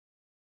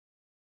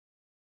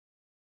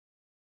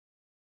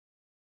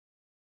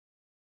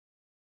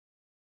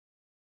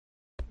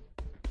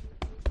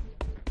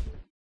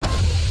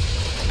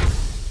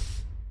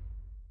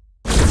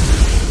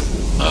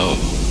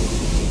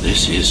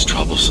This is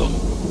troublesome.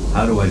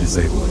 How do I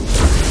disable it?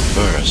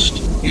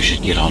 First, you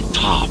should get on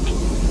top.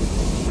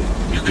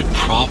 You could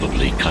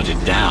probably cut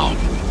it down.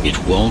 It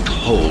won't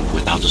hold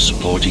without the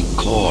supporting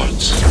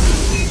cords.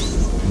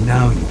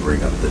 Now you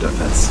bring up the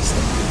defense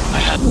system.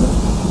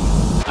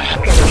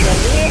 Welcome to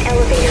Amita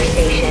Elevator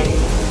Station.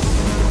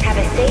 Have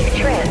a safe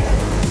trip.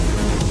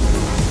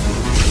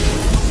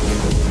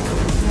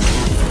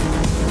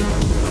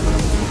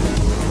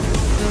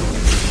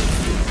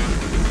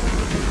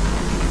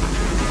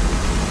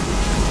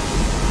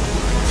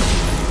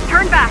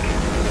 Turn back.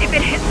 If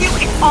it hits you,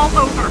 it's all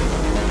over.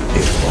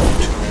 It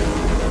won't.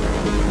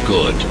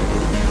 Good.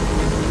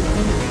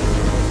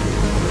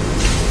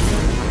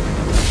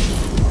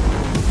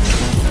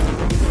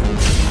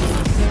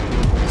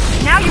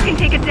 Now you can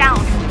take it down.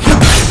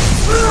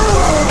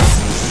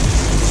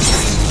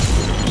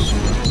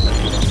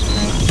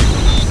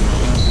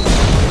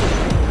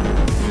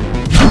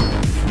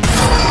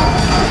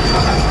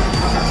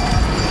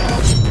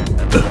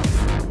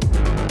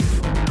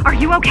 Are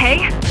you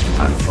okay?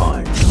 I'm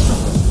fine.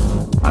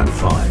 I'm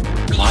fine.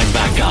 Climb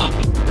back up.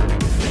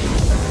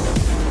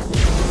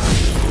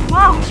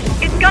 Whoa!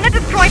 It's gonna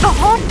destroy the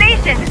whole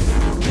station!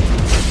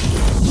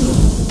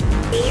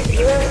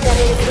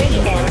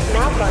 T073M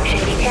malfunction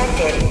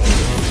detected.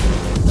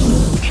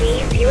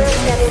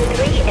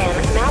 T073M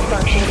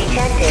malfunction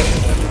detected.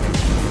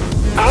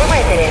 All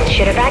residents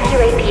should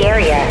evacuate the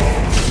area.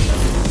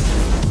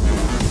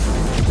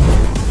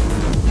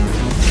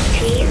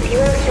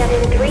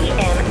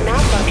 T073M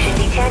malfunction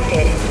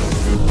detected.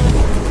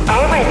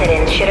 All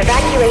residents should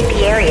evacuate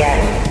the area.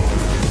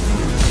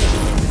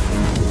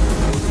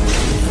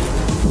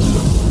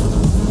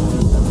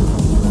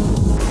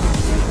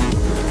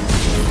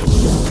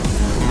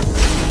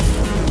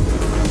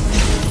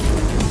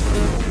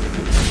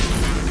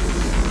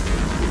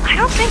 I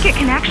don't think it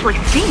can actually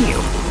see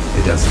you.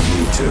 It doesn't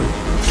need to.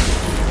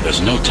 There's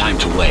no time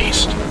to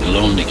waste. It'll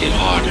only get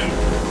harder.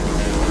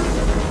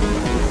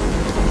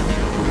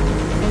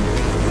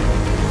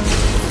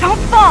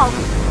 Don't fall!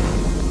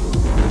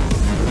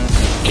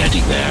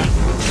 Getting there.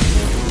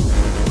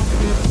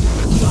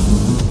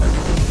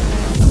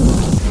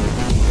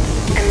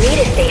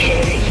 Amita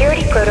Station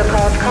security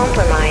protocols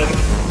compromised.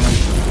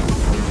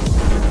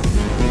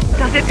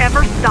 Does it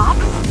ever stop?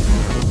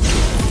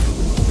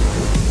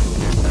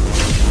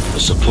 The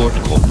support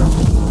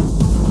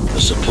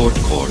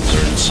cords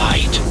are in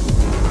sight.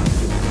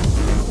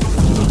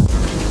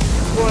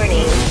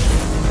 Warning.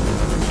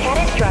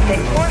 Catastrophic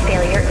core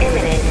failure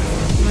imminent.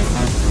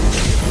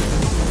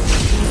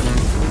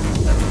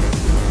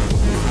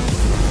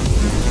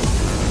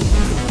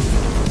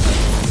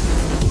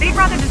 They'd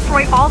rather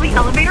destroy all the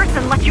elevators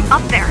than let you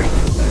up there.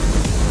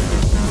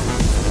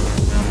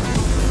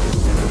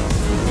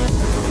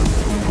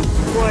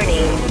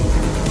 Warning.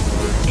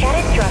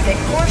 Catastrophic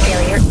core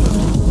failure.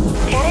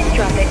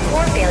 Catastrophic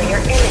core failure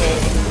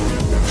imminent.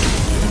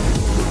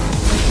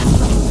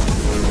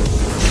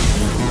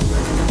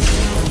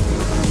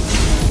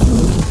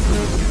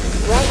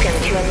 Welcome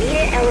to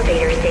Amita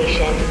Elevator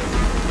Station.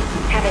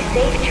 Have a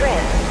safe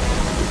trip.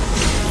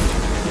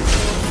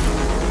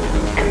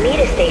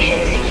 Amita Station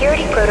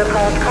security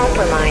protocols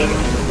compromised.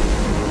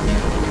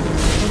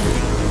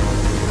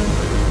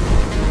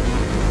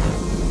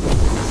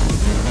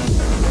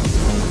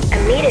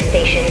 Amita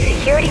Station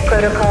security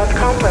protocols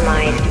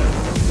compromised.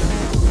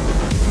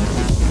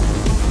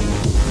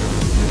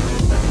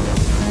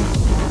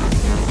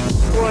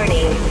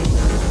 Warning.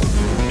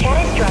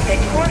 Catastrophic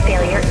core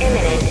failure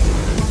imminent.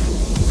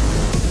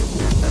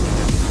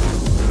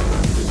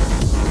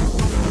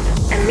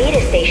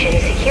 Amita Station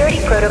security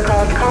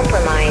protocols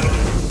compromised.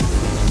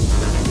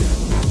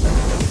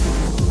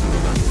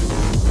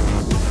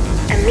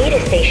 Amita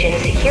Station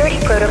security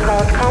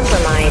protocols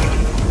compromised.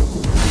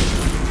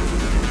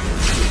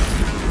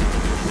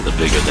 The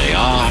bigger they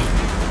are,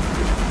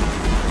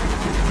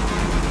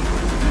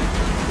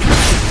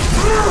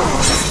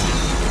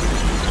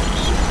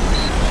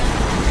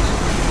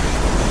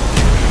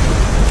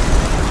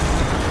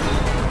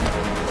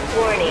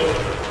 Warning.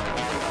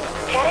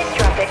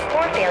 Catastrophic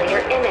core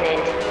failure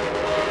imminent.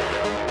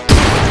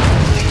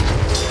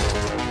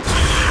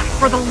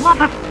 For the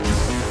love of...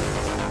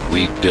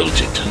 we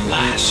built it to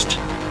last.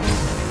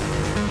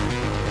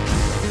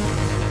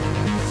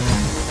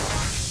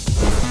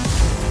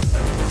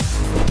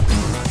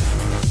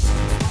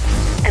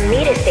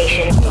 Amita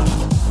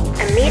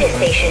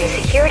Station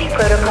security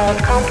protocols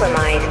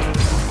compromised.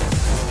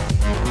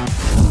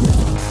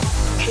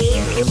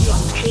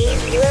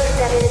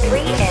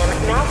 T073M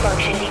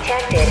malfunction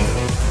detected.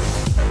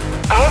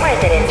 All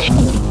residents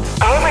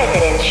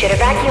should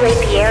evacuate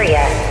the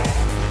area.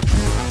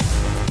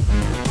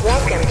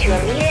 Welcome to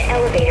Amita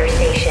Elevator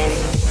Station.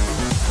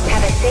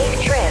 Have a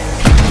safe trip.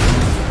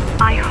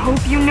 I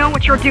hope you know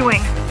what you're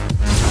doing.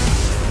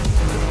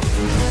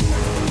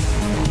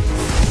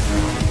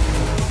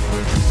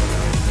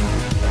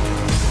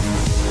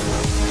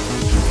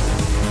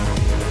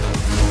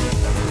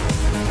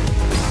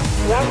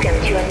 Welcome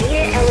to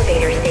Amita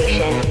Elevator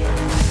Station.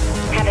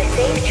 Have a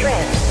safe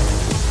trip.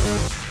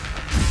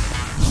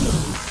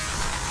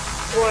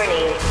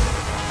 Warning.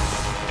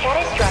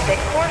 Catastrophic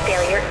core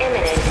failure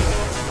imminent.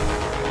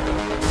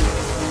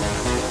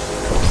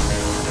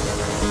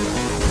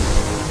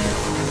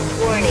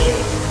 Warning.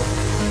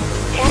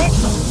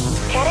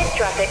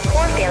 Catastrophic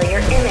core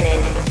failure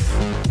imminent.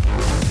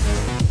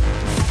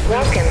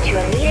 Welcome to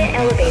Amida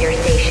Elevator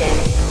Station.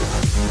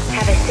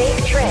 Have a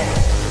safe trip.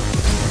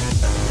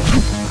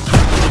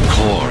 The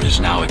core is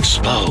now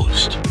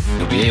exposed.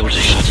 You'll be able to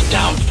shut it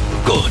down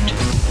for good.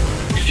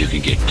 If you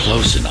can get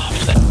close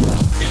enough, that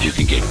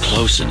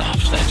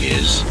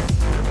is.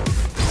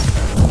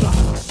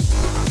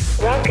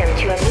 Welcome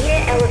to Amida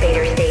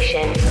Elevator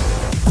Station.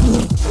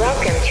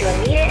 Welcome to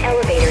Amida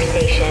Elevator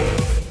Station.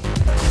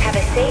 Have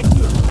a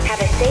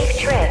safe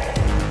trip.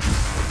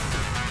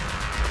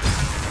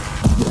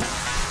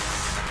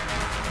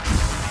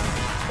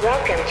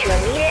 Welcome to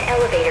Amida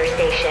Elevator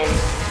Station.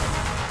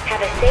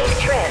 Have a safe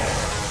trip.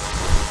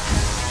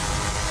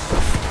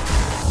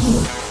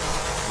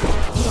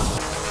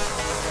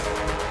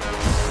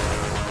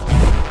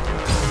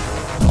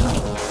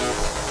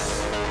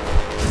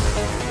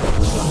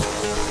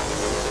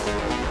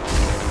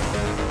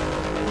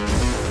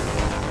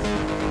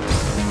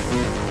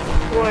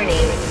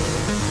 Warning.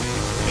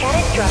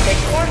 Catastrophic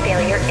core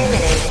failure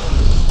imminent.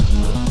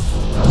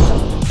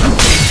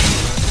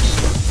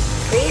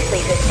 Please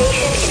leave the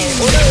station in an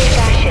orderly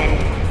fashion.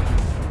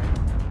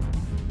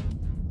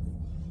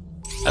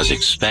 As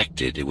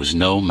expected, it was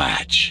no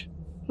match.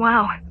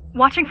 Wow.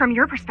 Watching from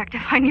your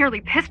perspective, I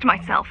nearly pissed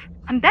myself.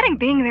 I'm betting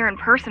being there in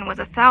person was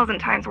 1,000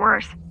 times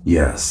worse.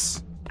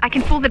 Yes. I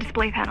can fool the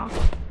display panels.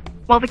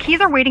 While the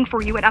keys are waiting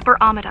for you at Upper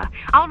Amida,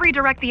 I'll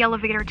redirect the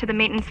elevator to the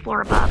maintenance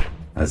floor above.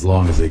 As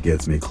long as it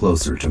gets me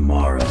closer to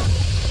Mara.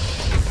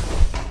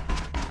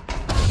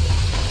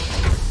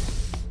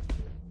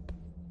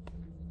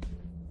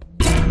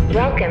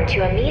 Welcome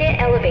to Amida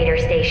Elevator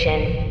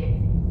Station.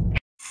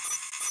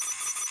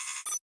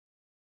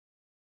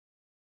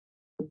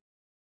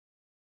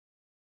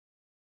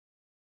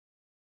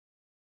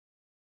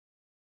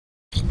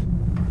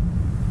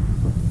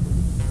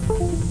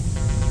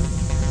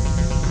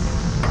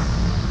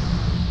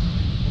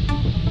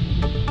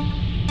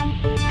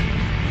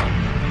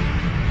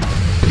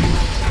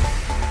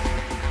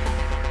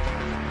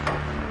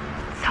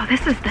 So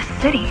this is the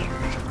city.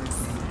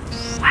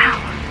 Wow.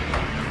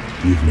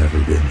 You've never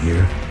been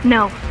here?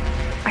 No,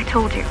 I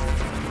told you.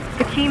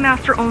 The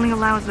Keymaster only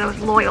allows those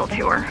loyal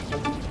to her,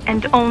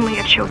 and only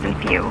a chosen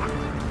few.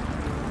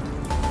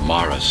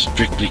 Mara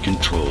strictly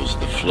controls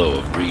the flow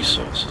of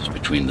resources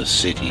between the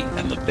city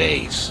and the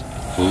base.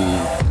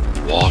 Food,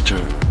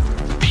 water,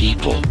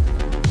 people.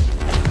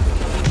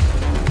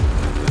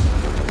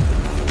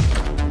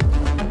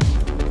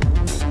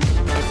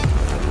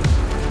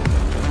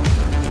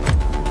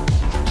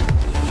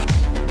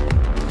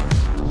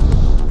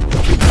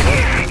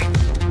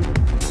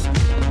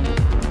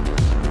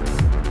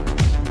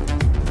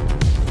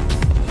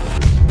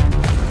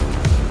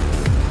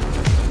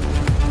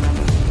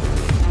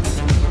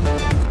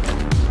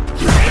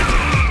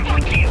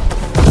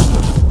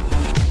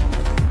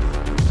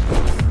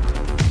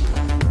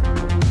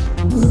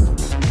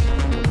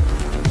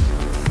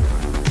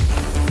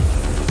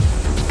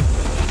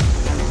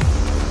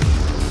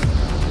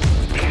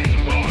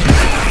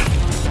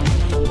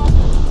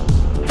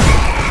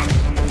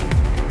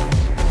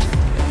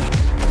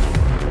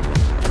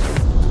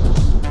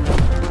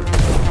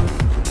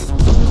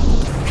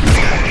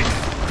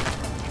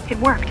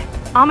 Worked.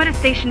 Amida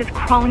Station is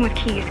crawling with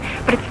keys,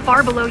 but it's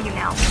far below you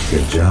now.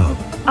 Good job.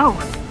 Oh,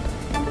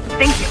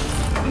 thank you.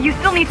 You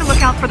still need to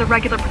look out for the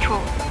regular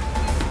patrols.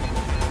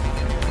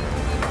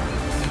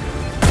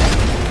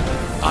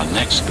 Our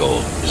next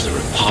goal is the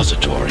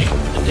repository,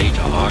 the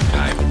data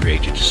archive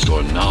created to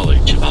store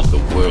knowledge about the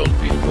world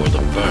before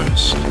the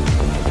burst.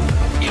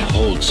 It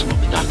holds some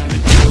of the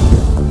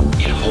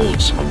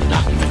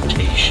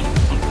documentation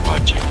on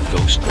Project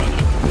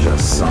Ghostrunner.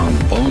 Just some.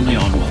 Only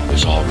on what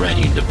was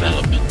already in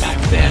development back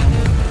then.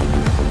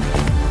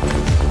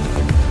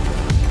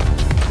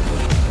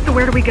 So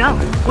where do we go?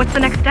 What's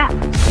the next step?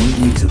 Lead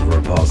me to the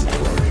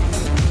repository.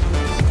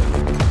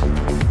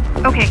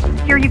 Okay,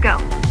 here you go.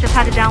 Just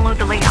had to download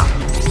the layout.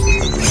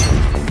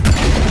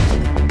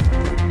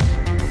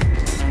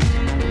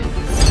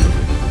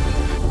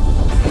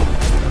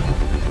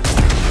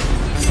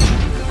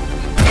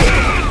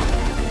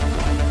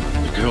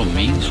 The girl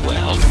means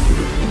well,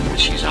 but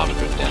she's out of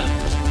her depth.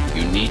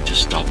 You need to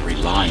stop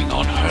relying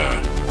on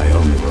her. I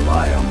only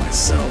rely on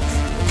myself.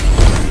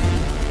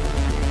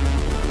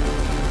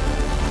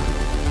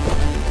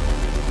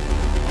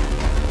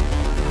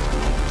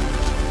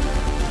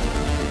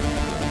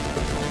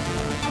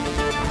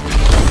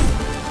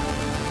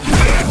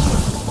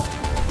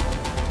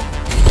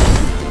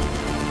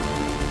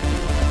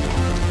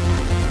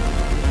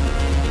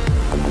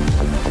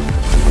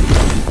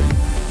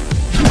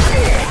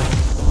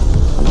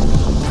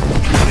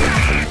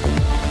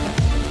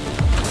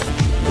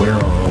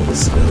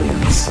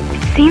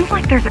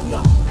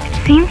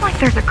 Seems like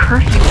there's a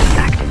curfew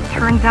effect.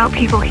 Turns out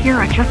people here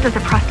are just as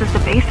oppressed as the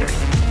basers.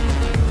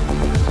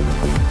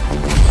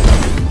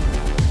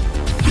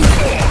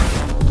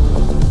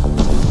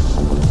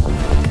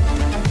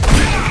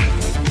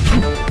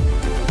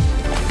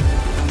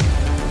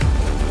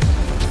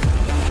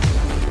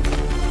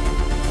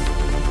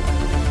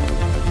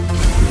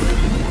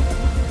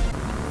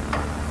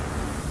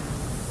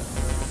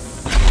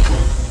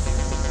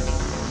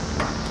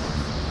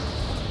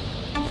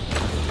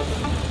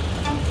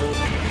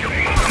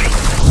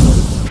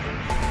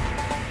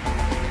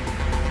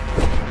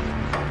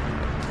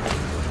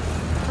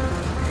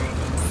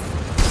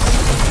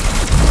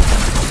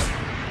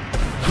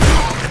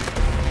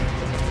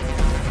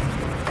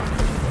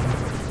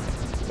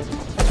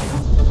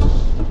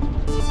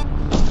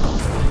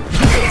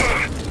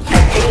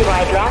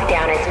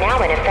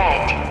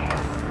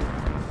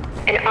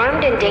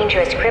 armed and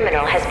dangerous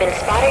criminal has been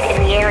spotted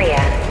in the area.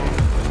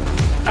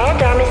 All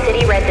Dharma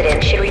City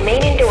residents should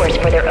remain indoors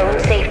for their own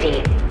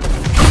safety.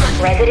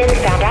 Residents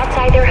found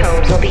outside their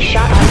homes will be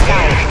shot on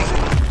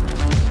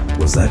sight.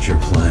 Was that your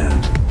plan?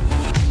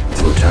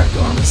 To attack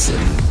Dharma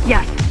City?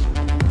 Yes.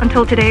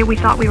 Until today, we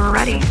thought we were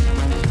ready.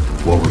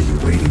 What were you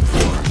waiting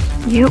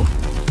for? You.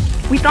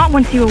 We thought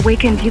once you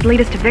awakened, you'd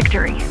lead us to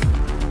victory.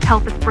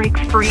 Help us break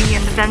free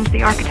and avenge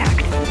the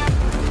Architect.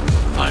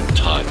 I'm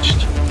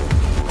touched.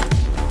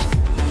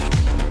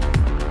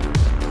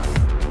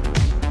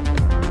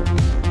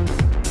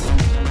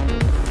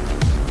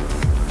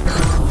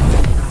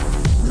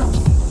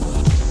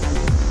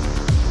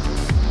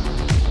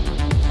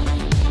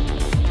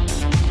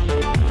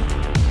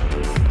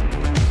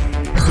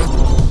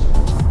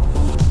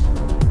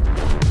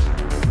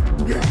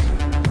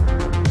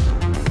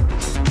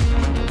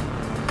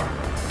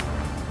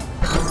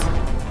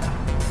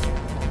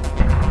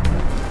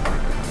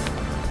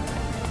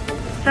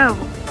 So,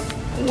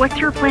 what's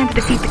your plan to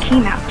defeat the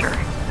Keymaster?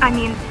 I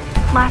mean,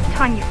 last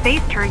time you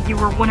faced her, you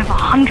were one of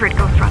 100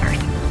 Ghostrunners.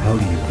 How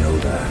do you know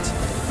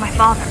that? My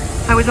father.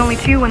 I was only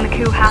 2 when the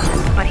coup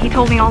happened, but he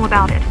told me all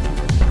about it.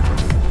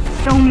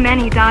 So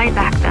many died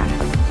back then.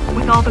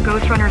 With all the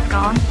Ghostrunners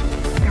gone,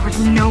 there was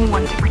no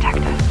one to protect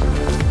us.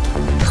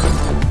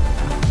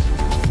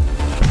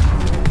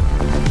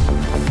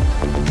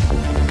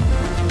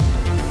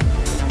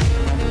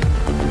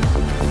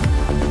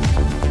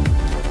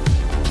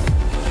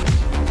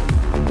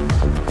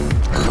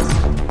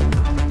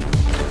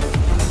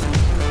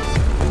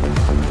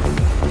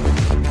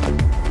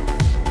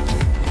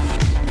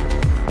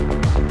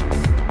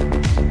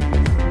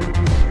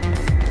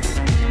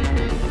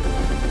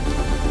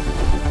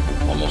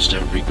 Almost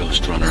every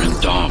Ghostrunner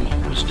in Dharma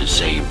was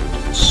disabled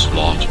and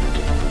slaughtered.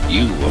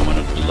 You were one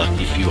of the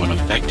lucky few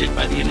unaffected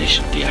by the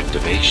initial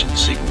deactivation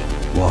signal.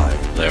 Why?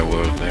 There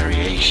were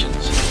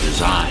variations in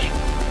design.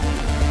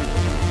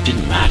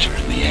 Didn't matter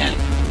in the end.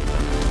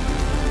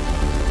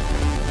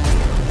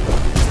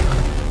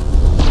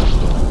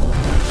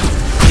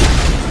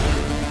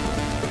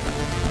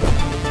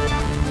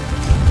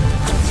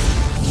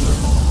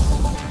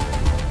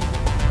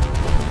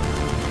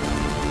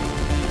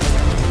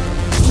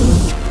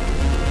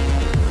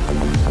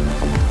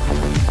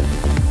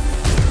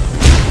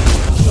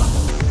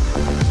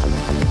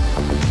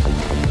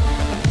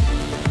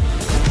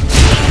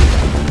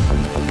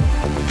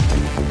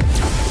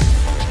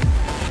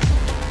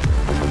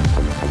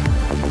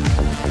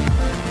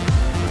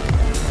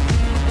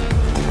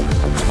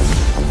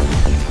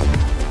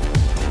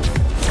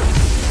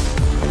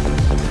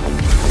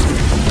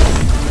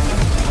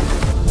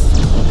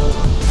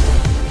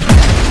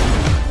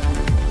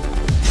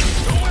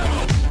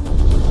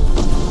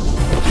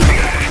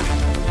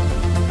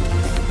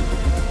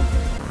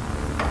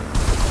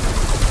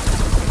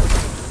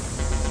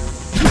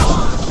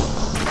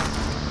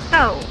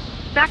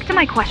 Back to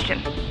my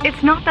question.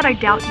 It's not that I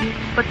doubt you,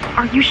 but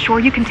are you sure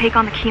you can take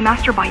on the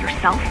Keymaster by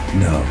yourself?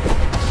 No.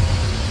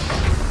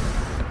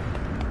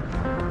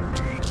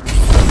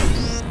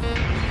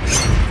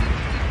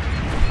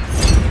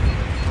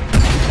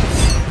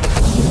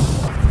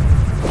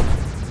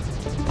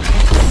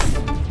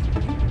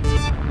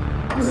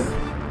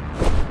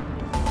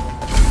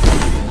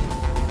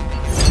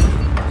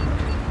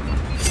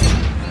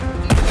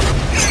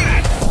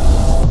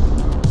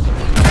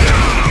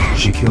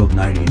 She killed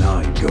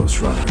 99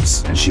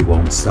 Ghostrunners, and she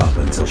won't stop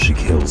until she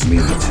kills me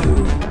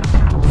too.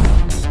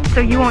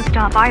 So you won't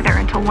stop either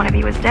until one of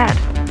you is dead.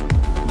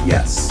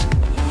 Yes.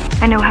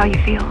 I know how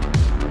you feel.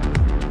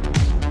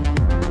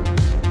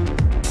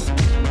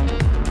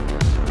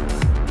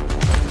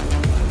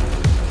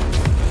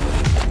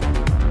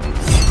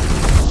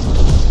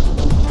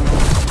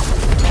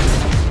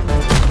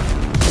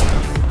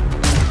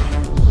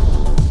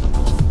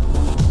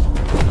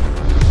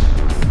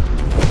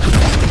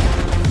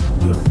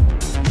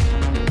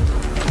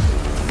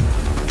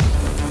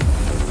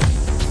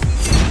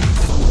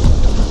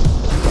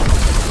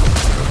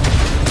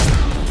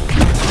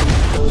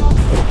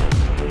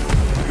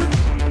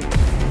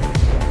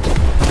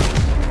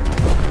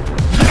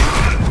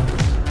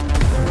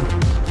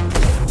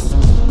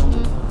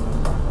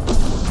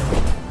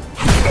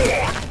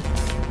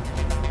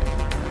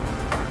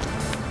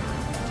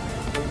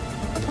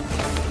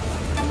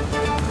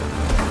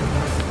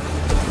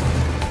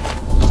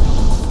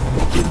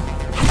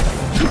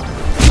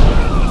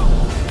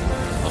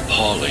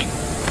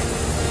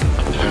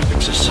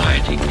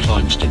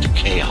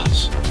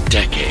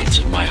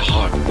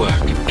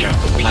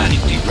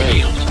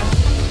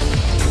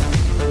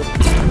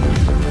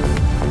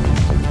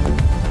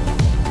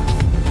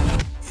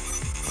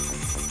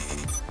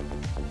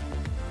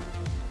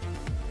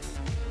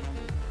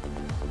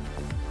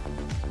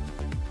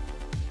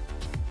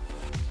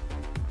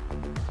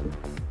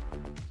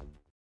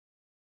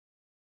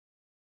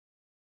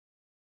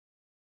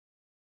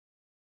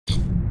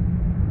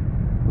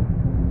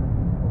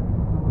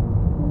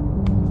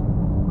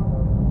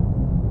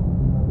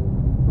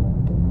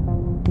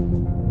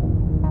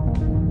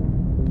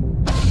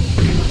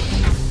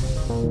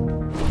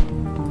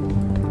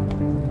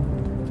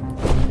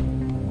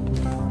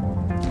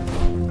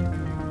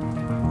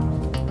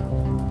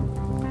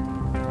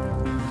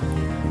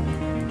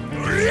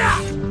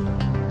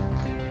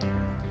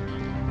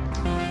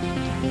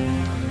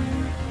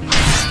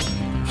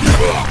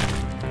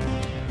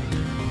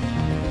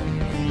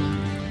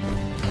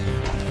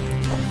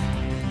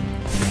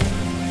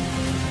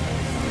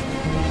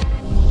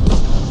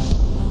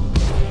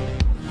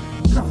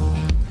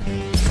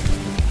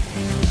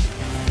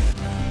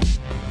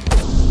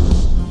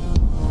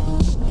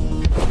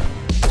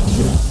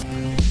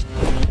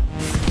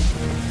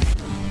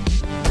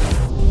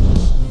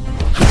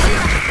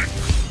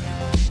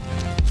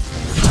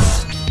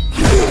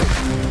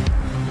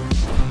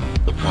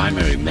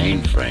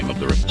 mainframe of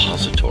the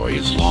repository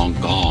is long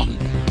gone.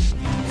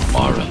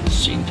 Mara has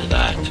seen to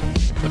that.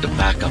 But the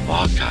backup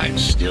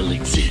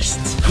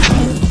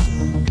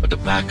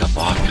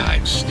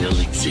archive still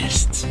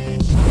exists.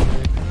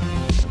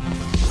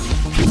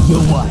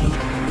 You're white.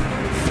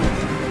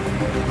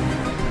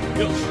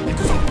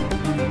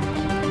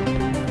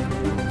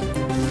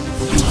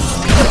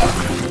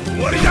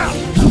 What is that?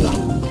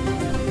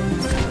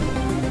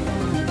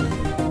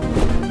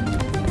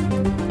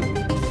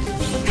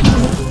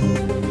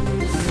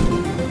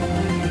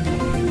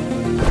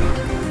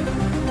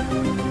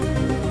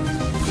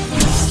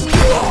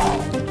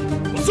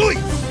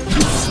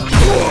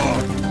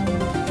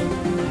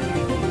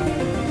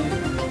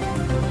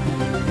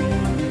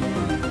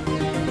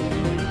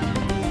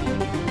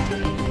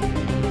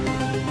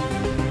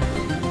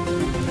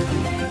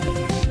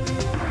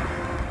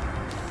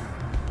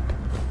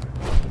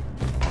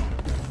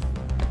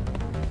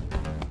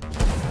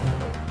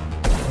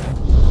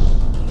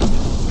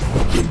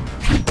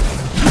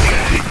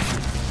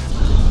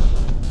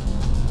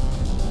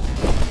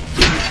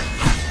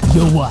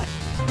 You're what?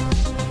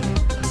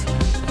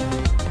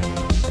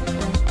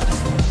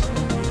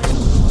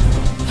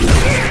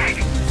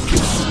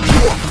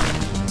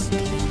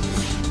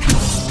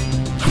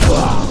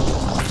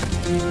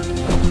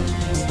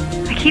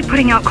 I keep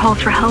putting out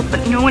calls for help,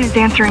 but no one is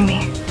answering me.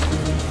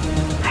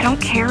 I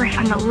don't care if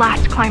I'm the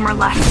last climber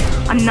left.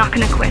 I'm not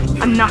gonna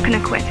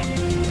quit.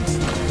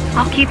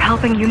 I'll keep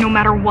helping you no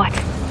matter what.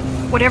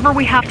 Whatever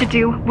we have to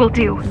do, we'll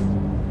do.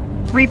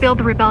 Rebuild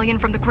the rebellion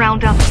from the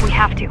ground up if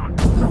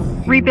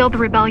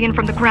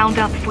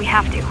we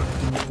have to.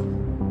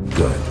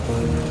 Good.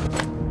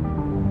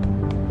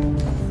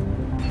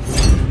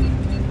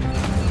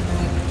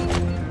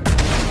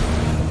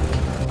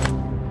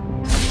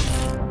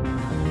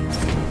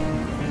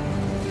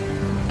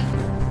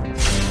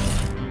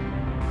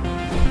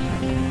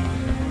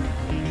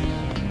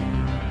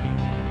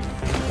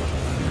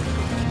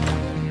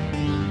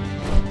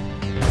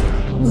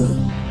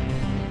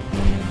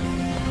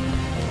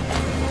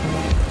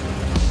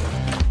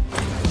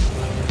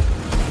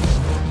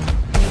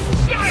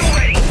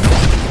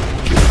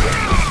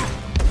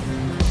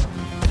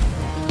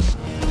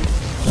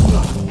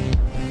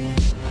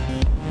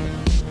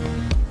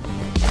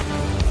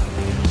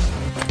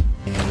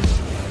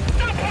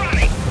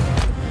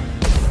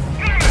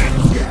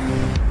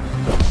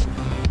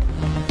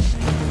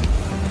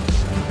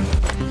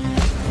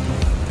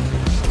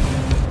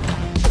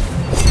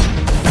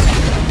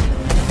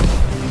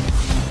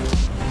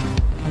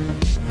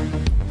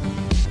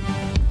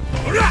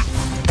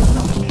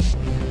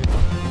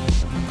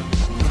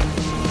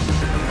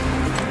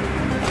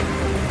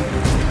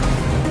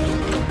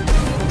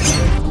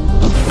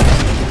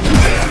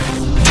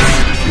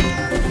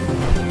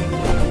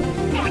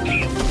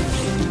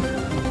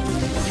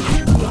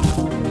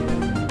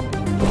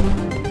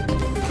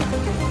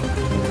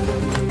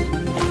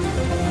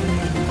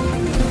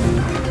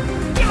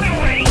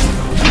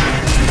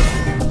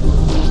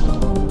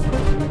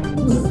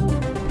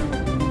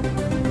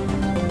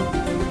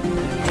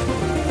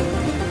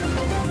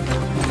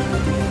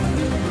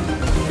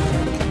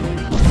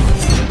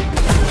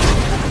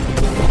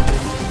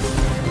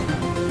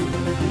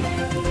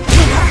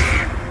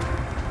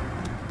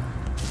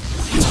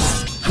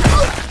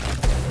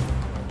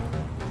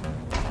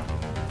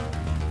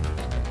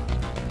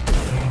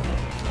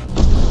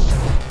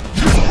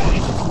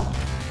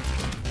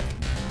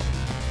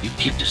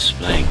 Keep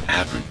displaying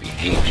aberrant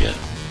behavior.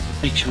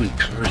 What makes you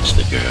encourage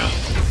the girl?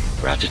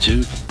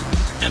 Gratitude?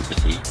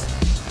 Empathy?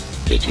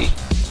 Pity?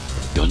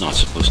 You're not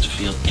supposed to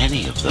feel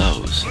any of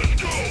those.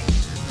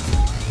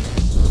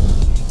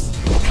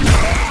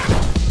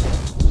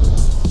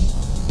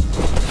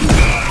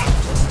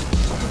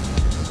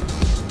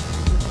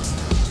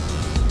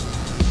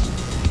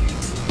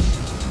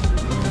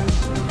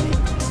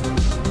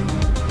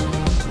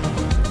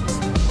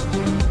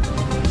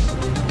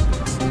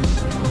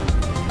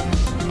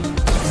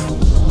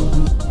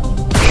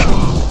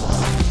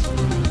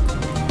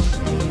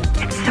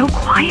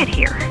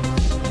 Here.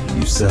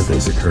 You said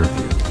there's a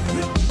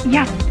curfew.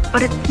 Yes,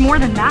 but it's more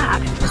than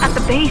that. At the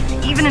base,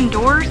 even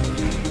indoors,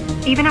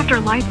 even after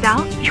lights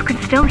out, you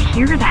can still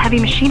hear the heavy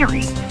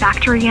machinery.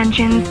 Factory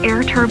engines,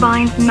 air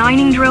turbines,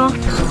 mining drills,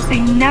 they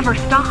never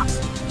stop.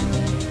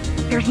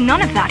 There's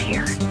none of that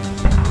here.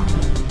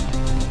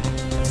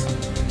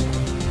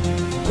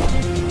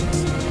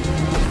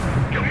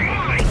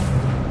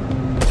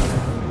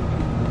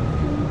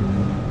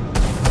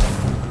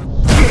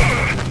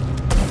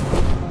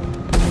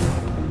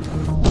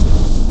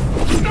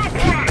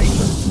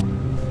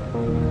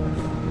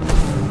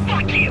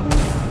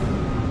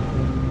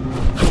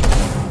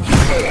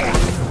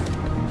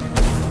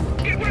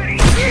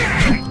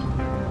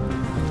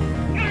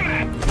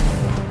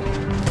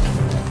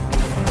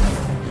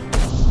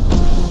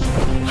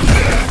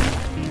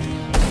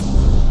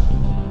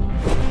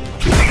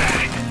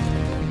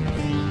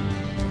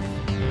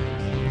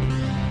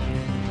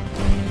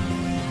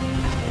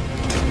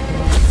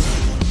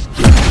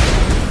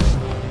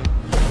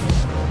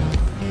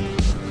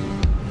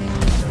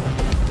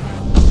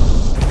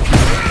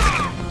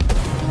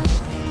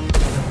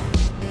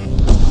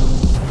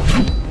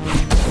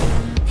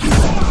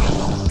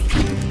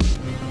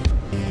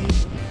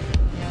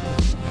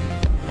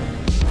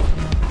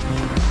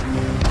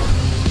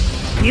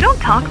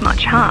 think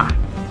much, huh?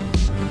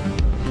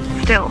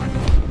 Still,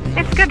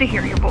 it's good to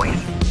hear your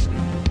voice.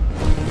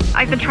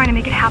 I've been trying to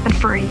make it happen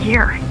for a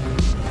year.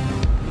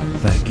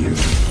 Thank you.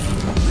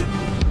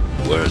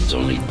 Words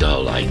only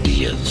dull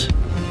ideas.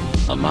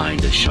 A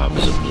mind as sharp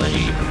as a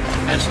blade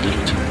has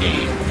little to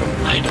gain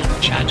from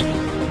idle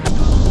chatting.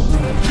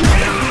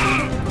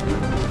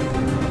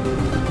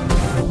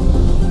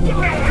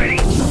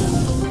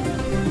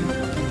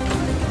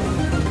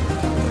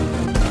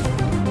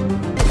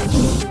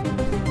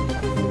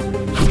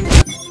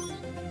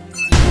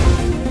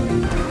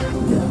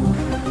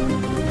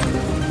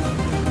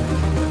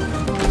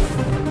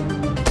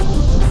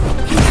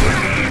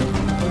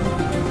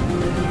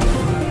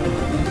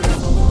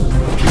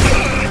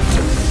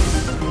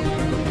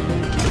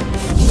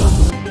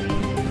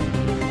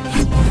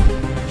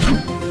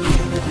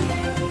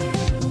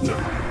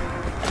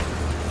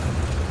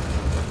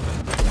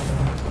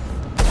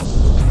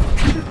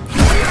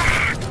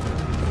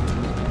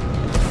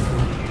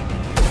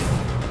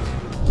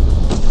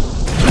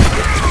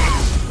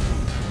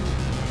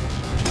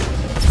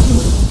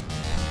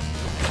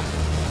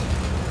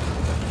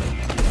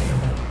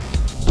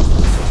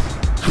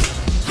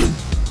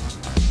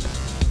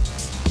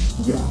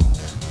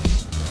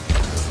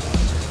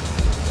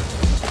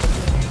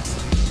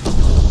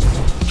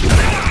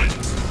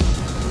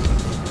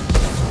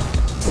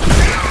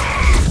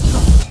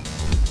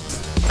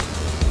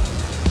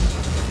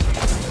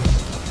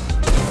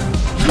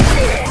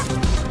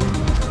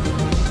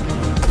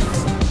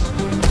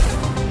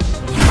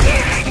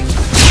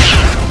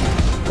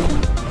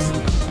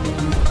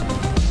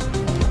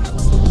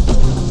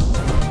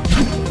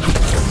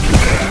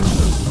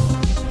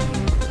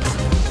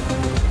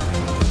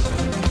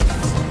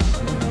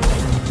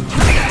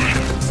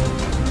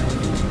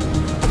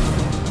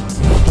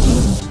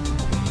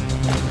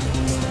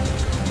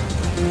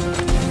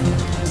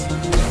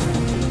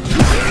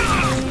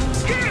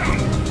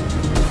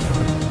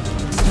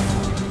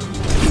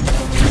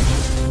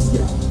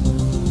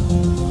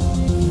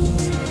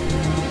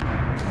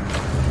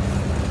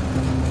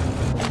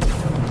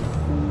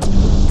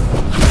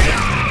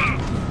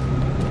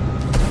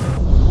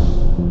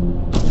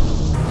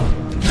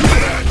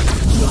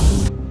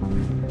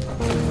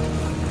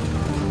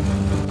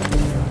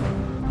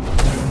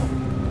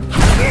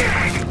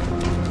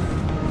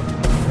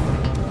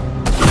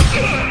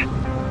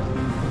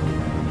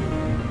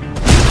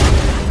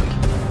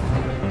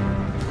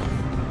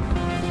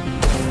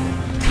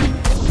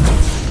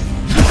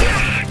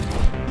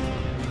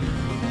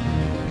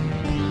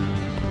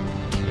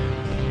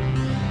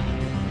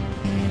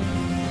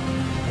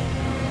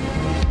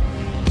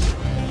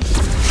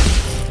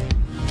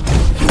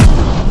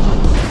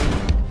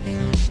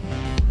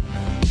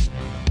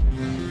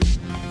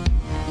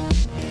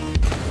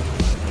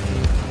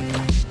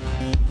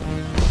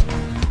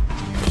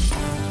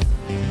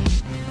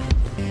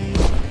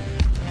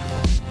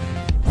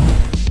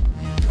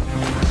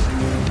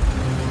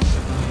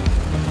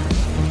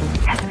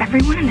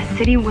 Everyone in the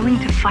city willing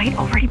to fight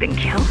already been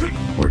killed?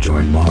 Or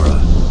join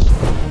Mara.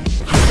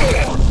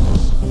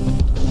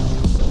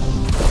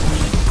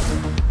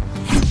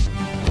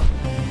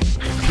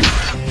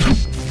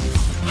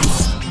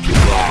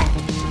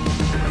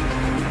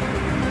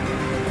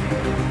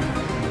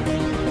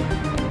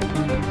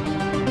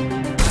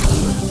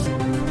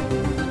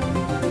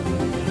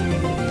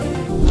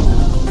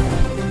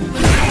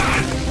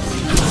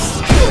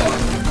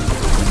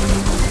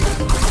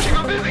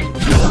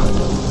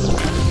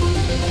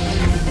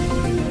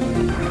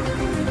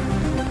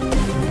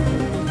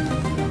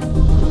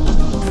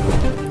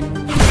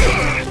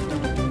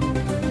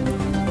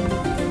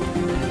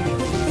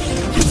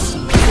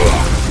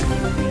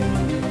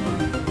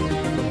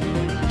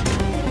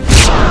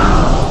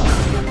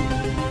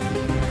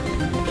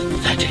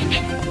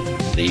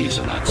 These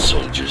are not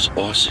soldiers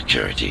or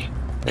security.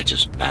 They're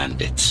just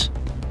bandits,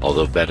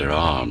 although better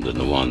armed than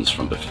the ones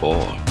from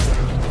before.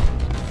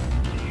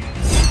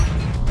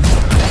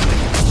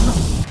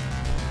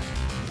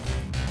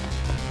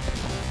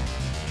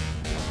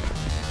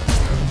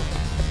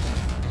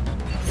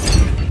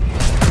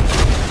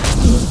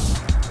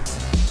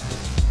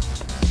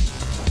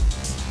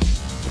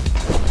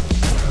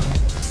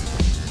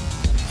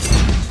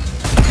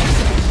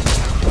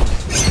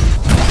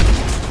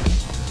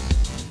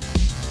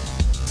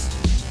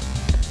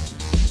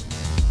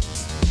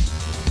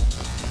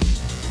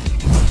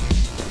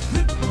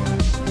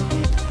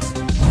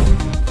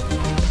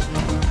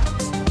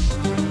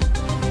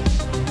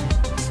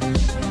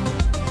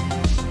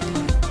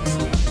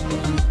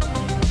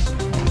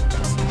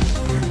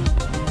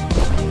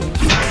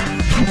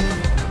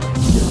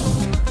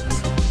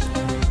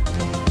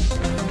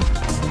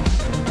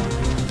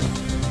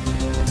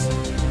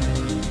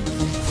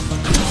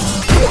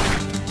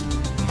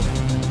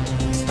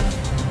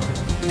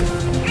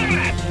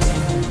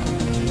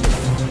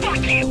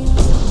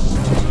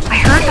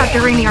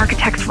 During the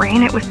architect's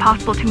reign, it was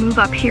possible to move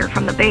up here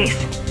from the base.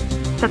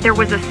 That there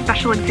was a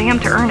special exam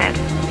to earn it.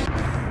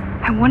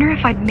 I wonder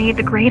if I'd made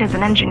the grade as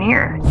an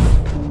engineer.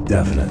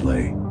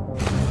 Definitely.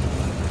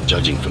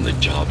 judging from the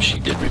job she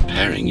did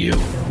repairing you,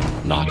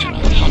 not in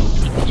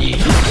 100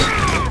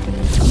 years.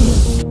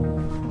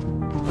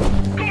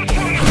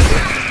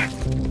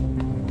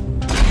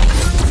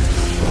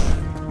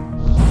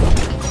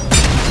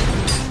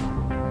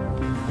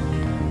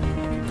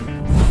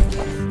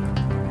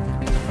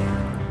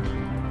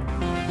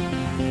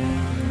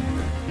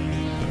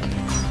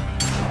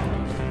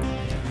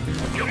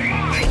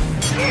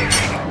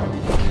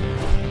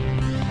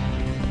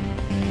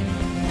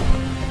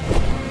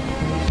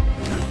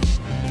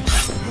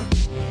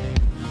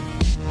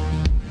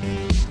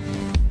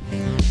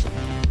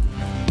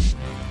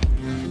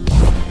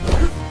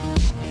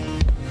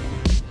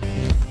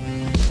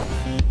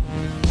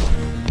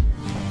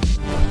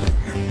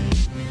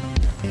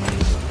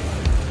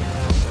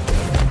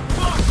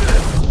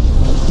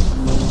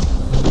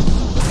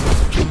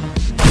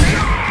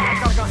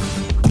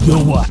 You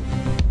know what?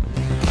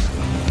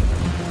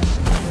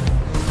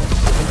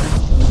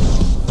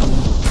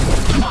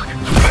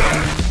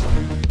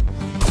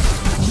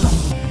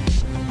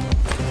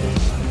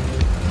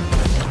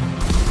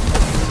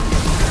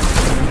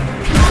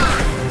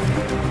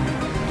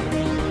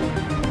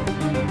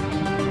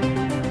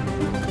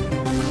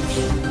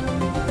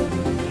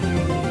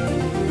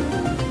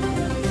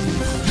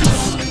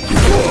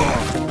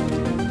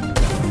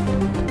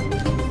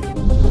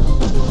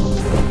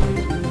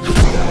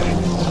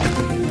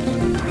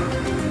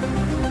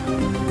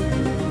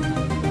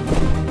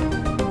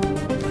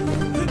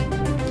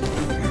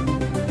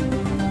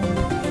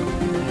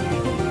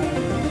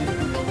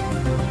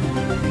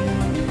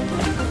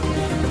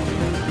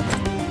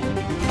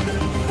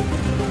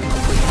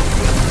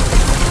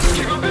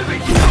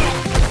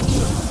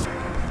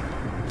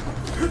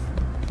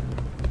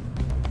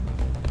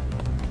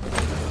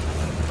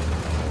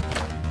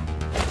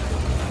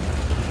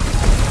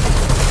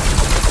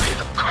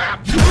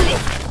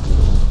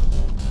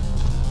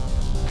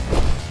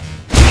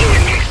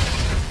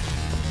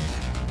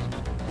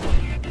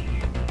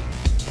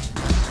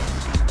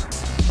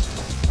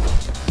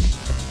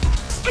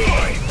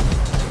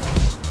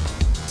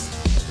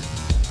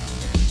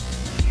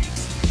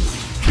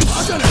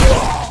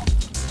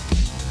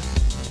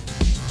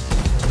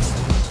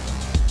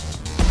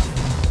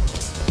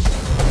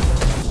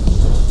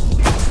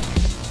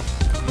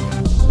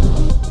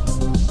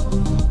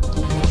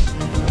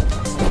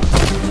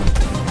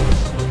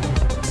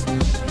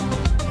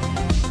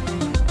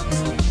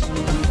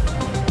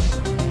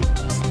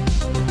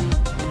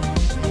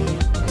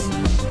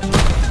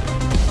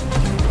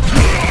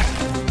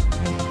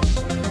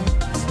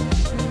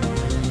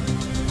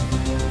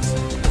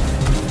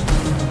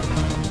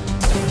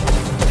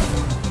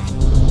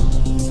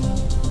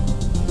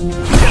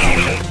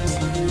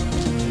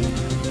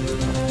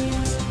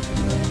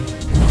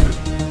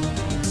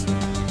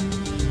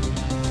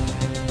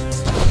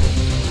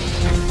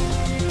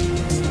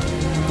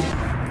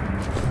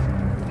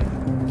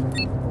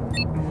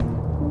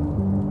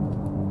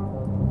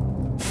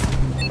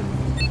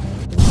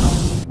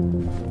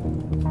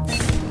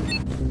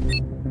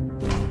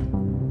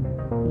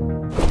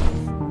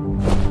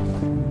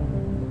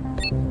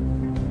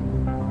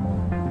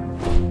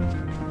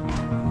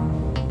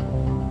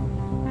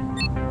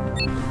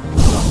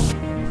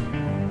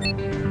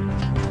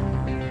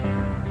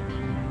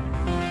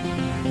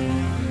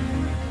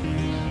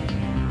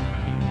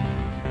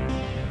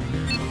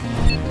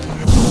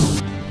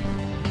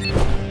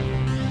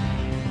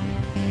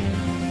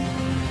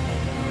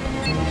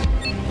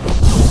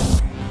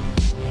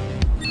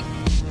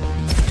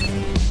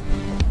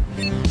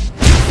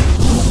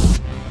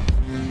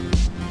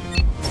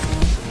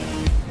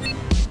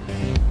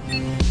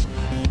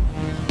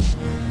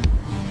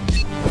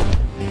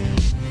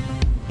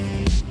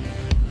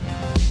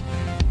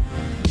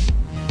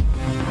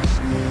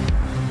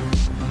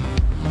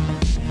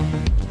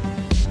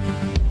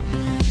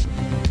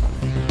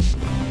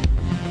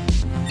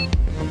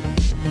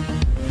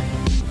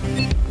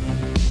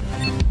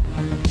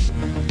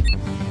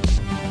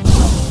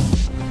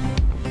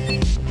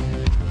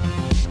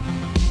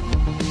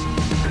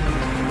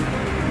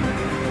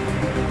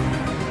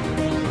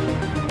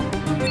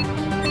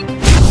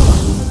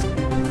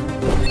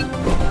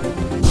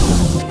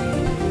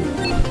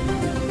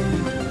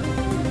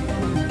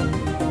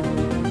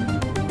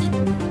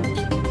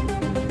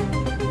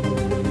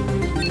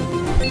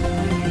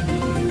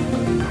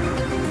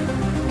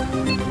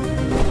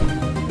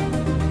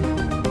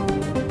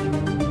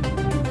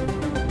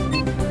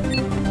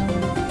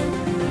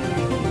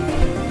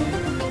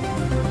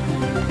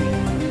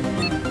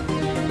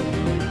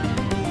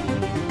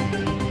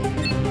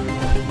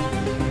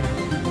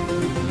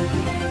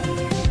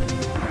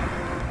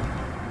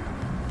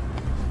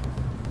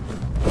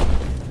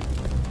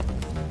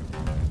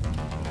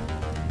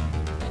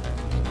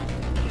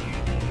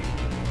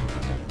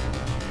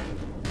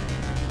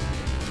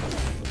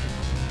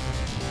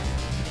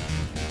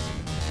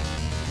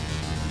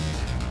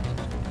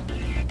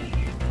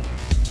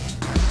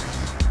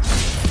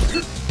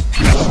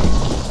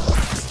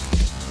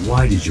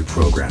 Why did you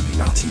program me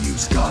not to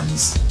use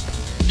guns?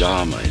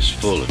 Dharma is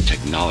full of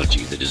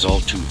technology that is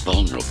all too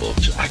vulnerable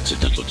to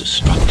accidental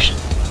destruction.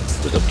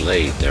 With a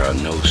blade, there are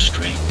no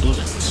stray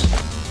bullets,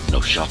 no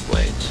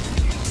shockwaves,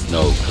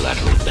 no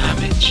collateral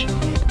damage.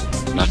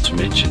 Not to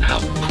mention how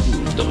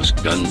cool those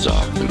guns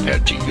are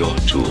compared to your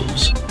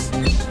tools.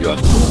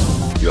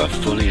 You are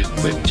fully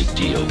equipped to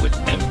deal with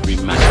every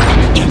manner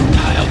of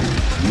projectile.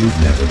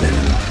 You've never been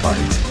in a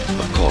fight.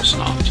 Of course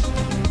not.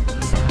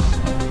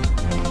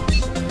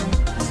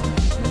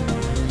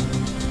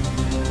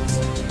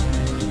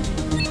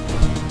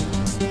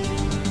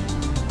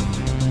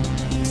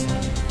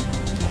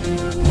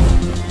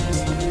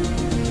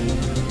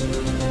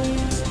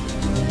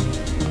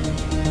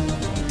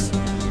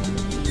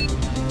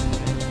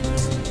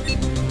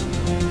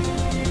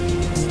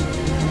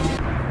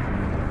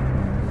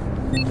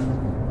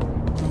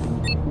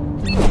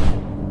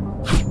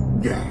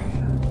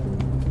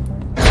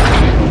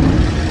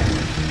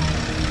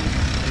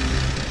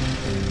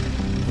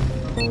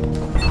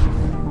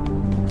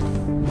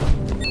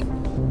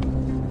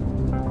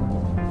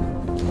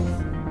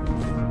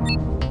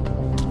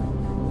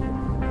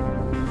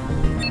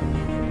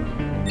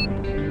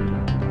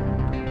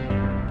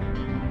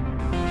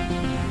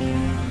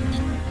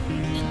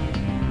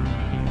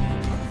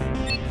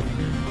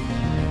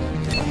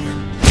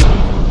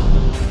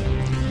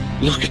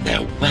 Look at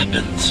their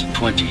weapons.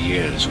 20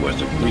 years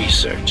worth of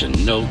research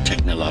and no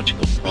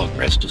technological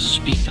progress to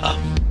speak of.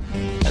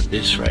 At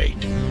this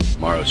rate,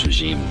 Morrow's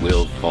regime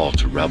will fall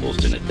to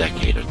rebels in a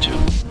decade or two.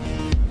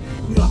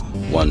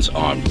 One's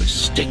armed with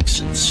sticks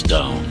and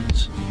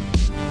stones.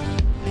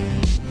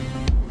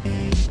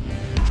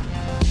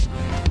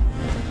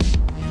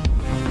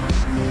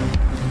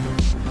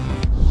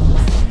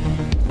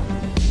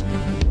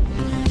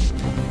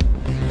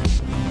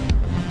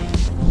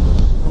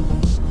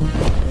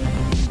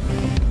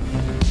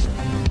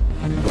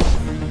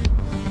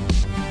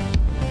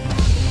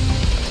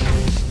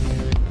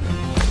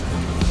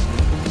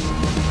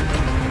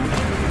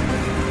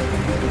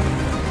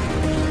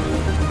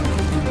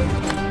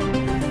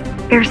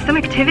 There's some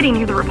activity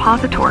near the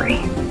repository.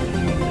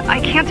 I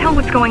can't tell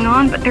what's going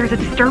on, but there's a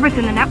disturbance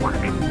in the network.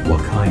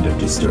 What kind of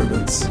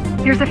disturbance?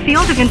 There's a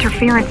field of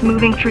interference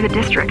moving through the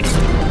district.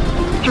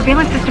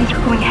 Surveillance systems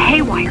are going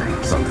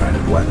haywire. Some kind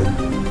of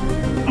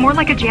weapon? More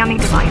like a jamming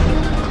device.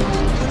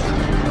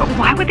 But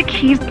why would the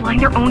keys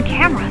blind their own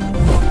cameras?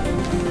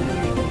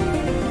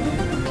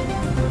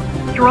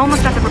 You're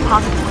almost at the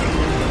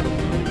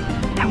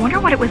repository. I wonder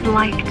what it was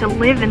like to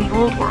live in the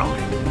old world.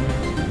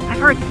 I've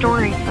heard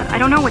stories, but I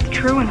don't know what's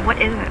true and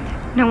what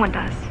isn't. No one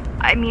does.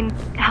 I mean,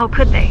 how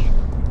could they?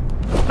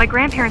 My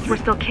grandparents were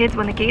still kids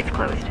when the gates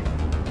closed.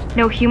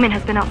 No human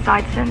has been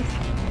outside since.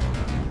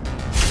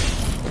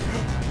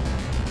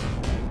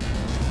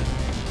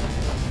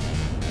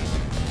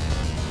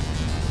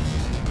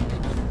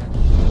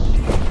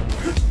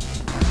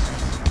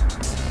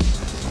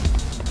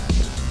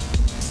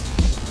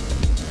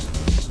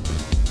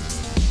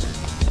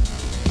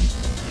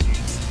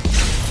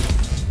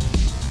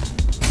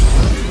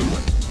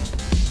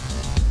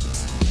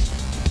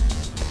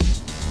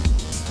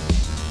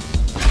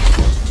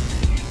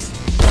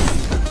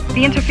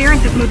 The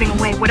interference is moving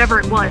away, whatever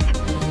it was.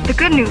 The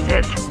good news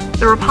is,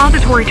 the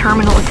repository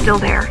terminal is still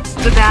there.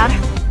 The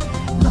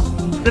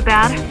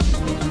bad?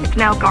 It's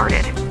now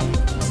guarded.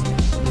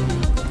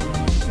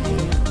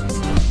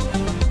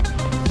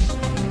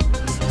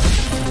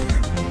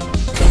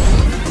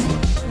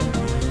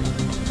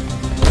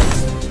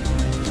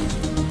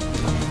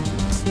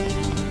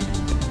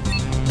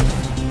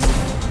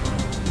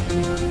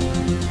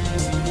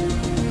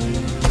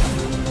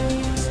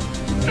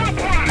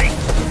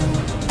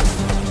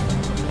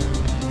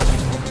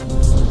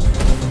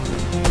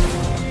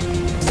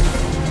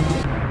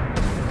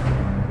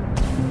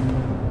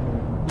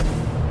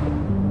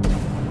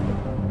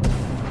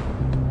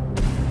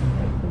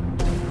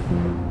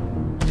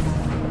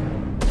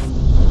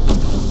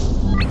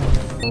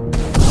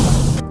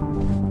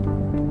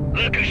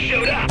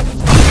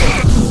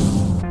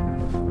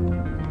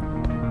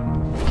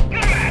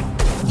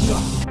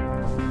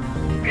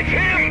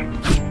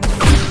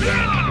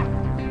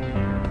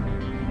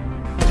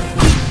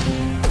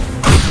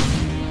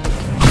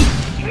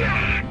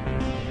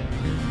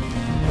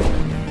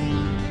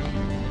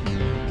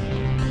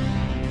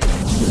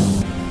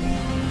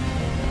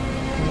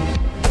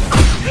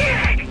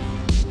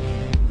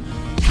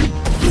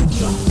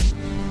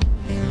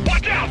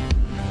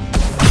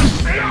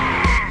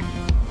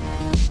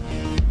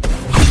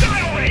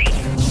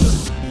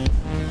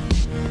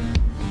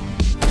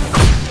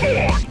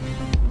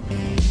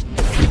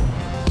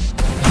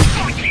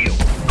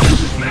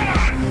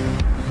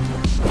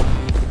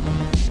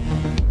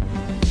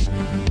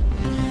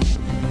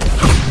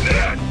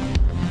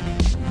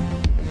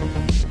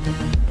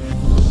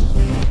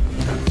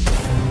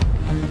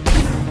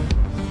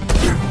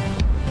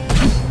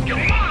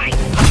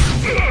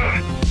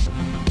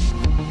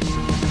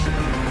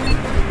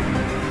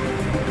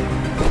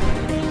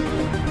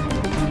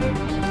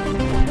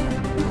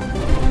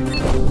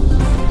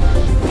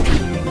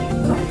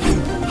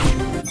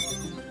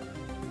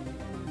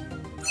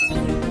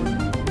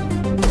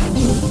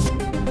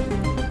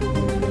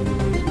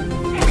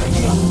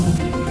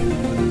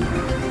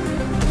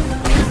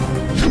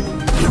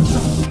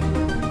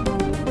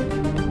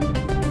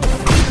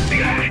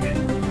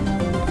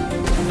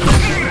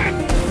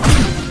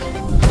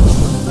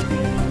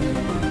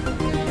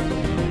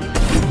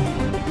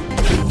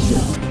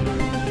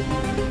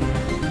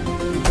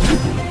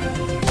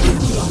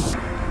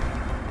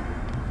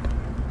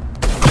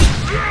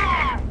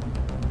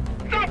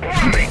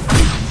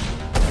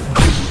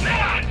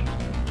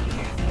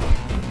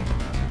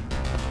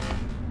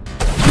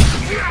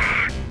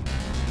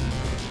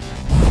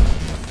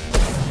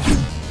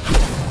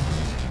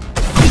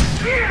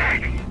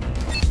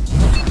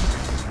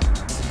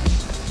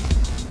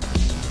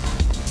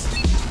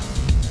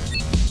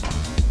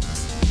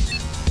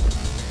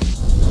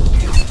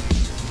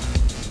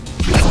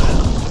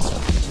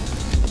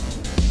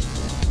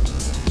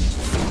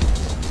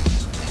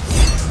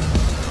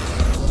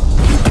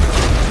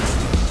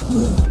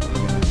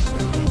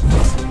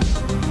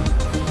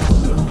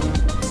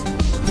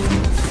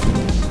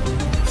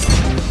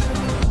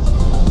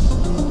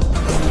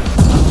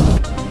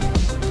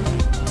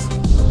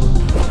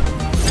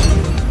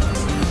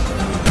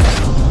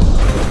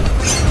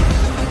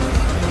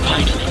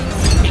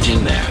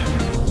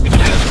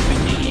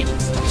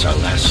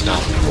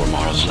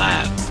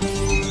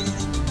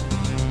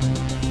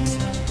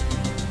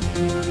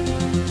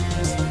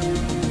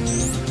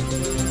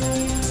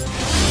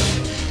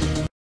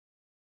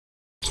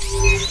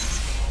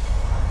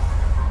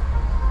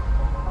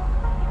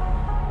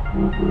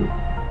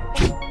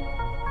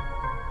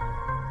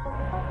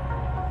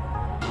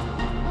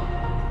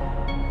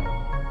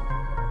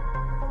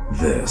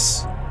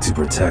 This, to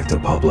protect a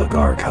public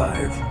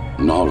archive.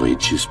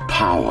 Knowledge is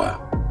power.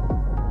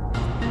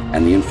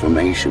 And the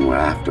information we're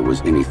after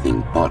was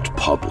anything but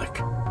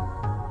public.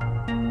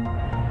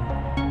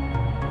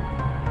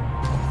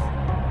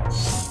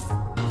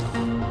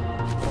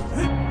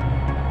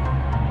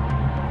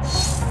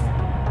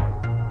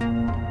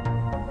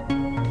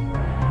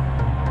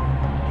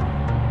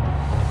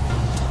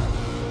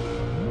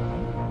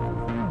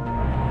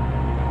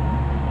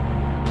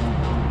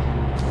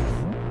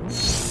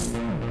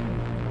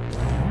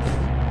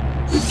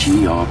 The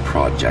GR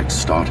project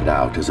started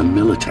out as a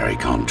military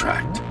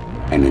contract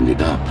and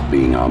ended up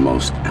being our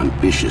most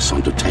ambitious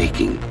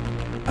undertaking.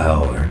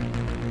 Our.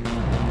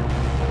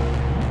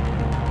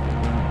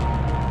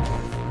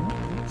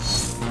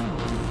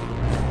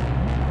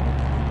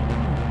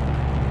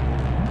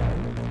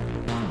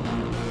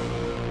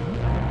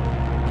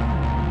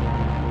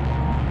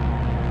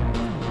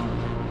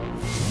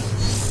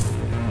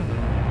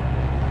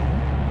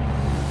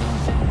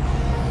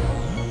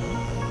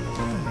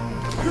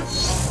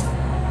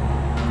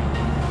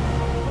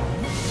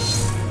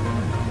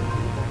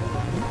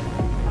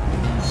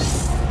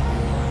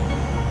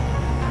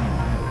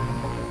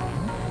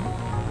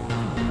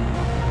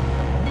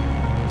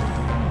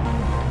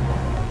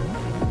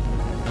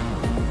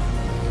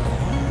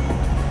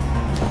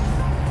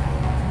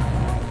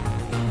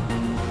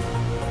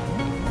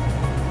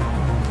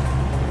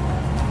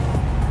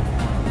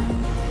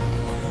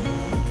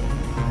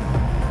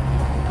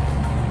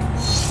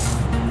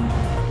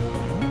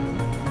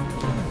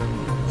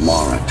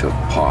 Took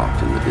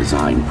part in the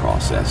design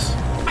process.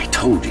 I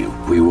told you,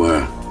 we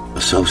were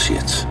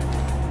associates.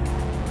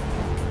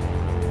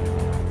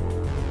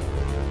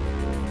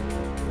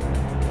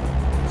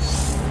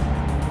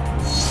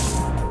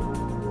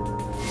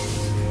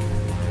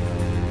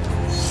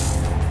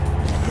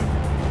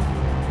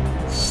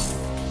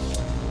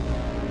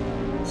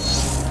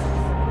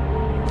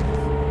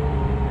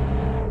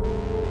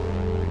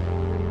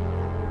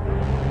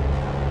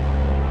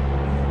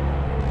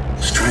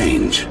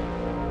 Strange.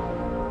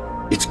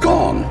 It's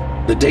gone.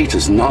 The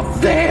data's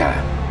not there.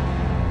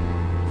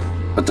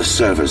 But the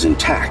server's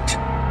intact.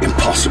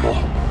 Impossible.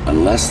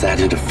 Unless that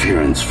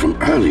interference from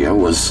earlier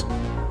was...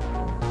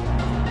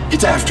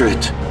 It's after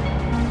it.